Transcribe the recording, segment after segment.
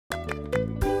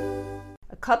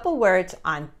couple words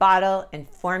on bottle and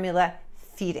formula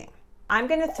feeding. I'm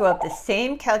going to throw up the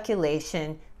same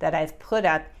calculation that I've put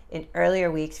up in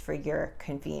earlier weeks for your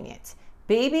convenience.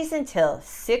 Babies until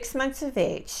 6 months of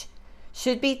age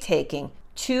should be taking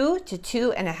 2 to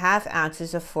 2.5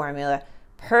 ounces of formula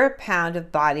per pound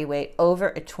of body weight over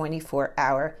a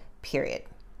 24-hour period.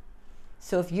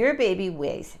 So if your baby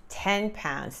weighs 10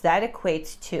 pounds, that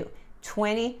equates to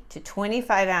 20 to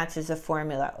 25 ounces of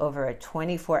formula over a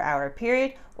 24-hour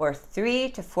period, or 3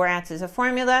 to 4 ounces of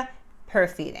formula per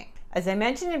feeding. As I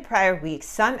mentioned in prior weeks,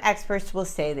 some experts will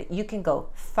say that you can go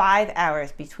 5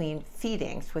 hours between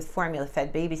feedings with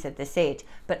formula-fed babies at this age,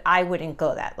 but I wouldn't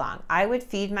go that long. I would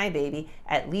feed my baby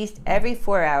at least every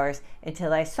 4 hours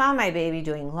until I saw my baby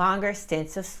doing longer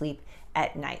stints of sleep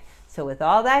at night. So with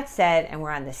all that said, and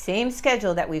we're on the same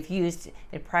schedule that we've used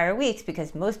in prior weeks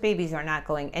because most babies are not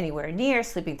going anywhere near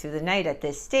sleeping through the night at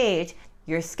this stage,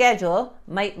 your schedule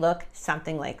might look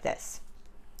something like this: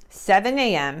 7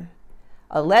 a.m.,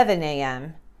 11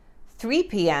 a.m., 3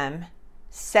 p.m.,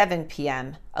 7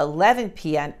 p.m., 11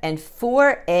 p.m., and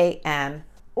 4 a.m.,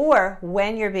 or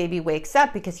when your baby wakes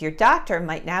up, because your doctor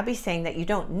might now be saying that you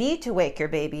don't need to wake your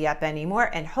baby up anymore,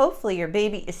 and hopefully your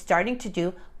baby is starting to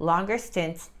do longer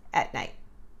stints at night.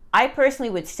 I personally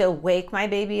would still wake my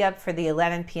baby up for the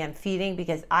 11 p.m. feeding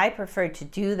because I prefer to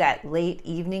do that late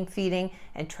evening feeding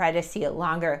and try to see a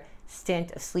longer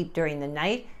stint of sleep during the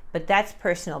night. But that's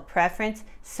personal preference.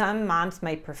 Some moms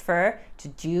might prefer to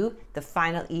do the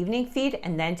final evening feed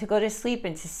and then to go to sleep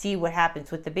and to see what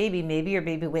happens with the baby. Maybe your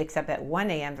baby wakes up at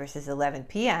 1 a.m. versus 11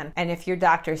 p.m. And if your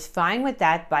doctor's fine with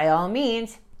that, by all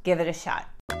means, give it a shot.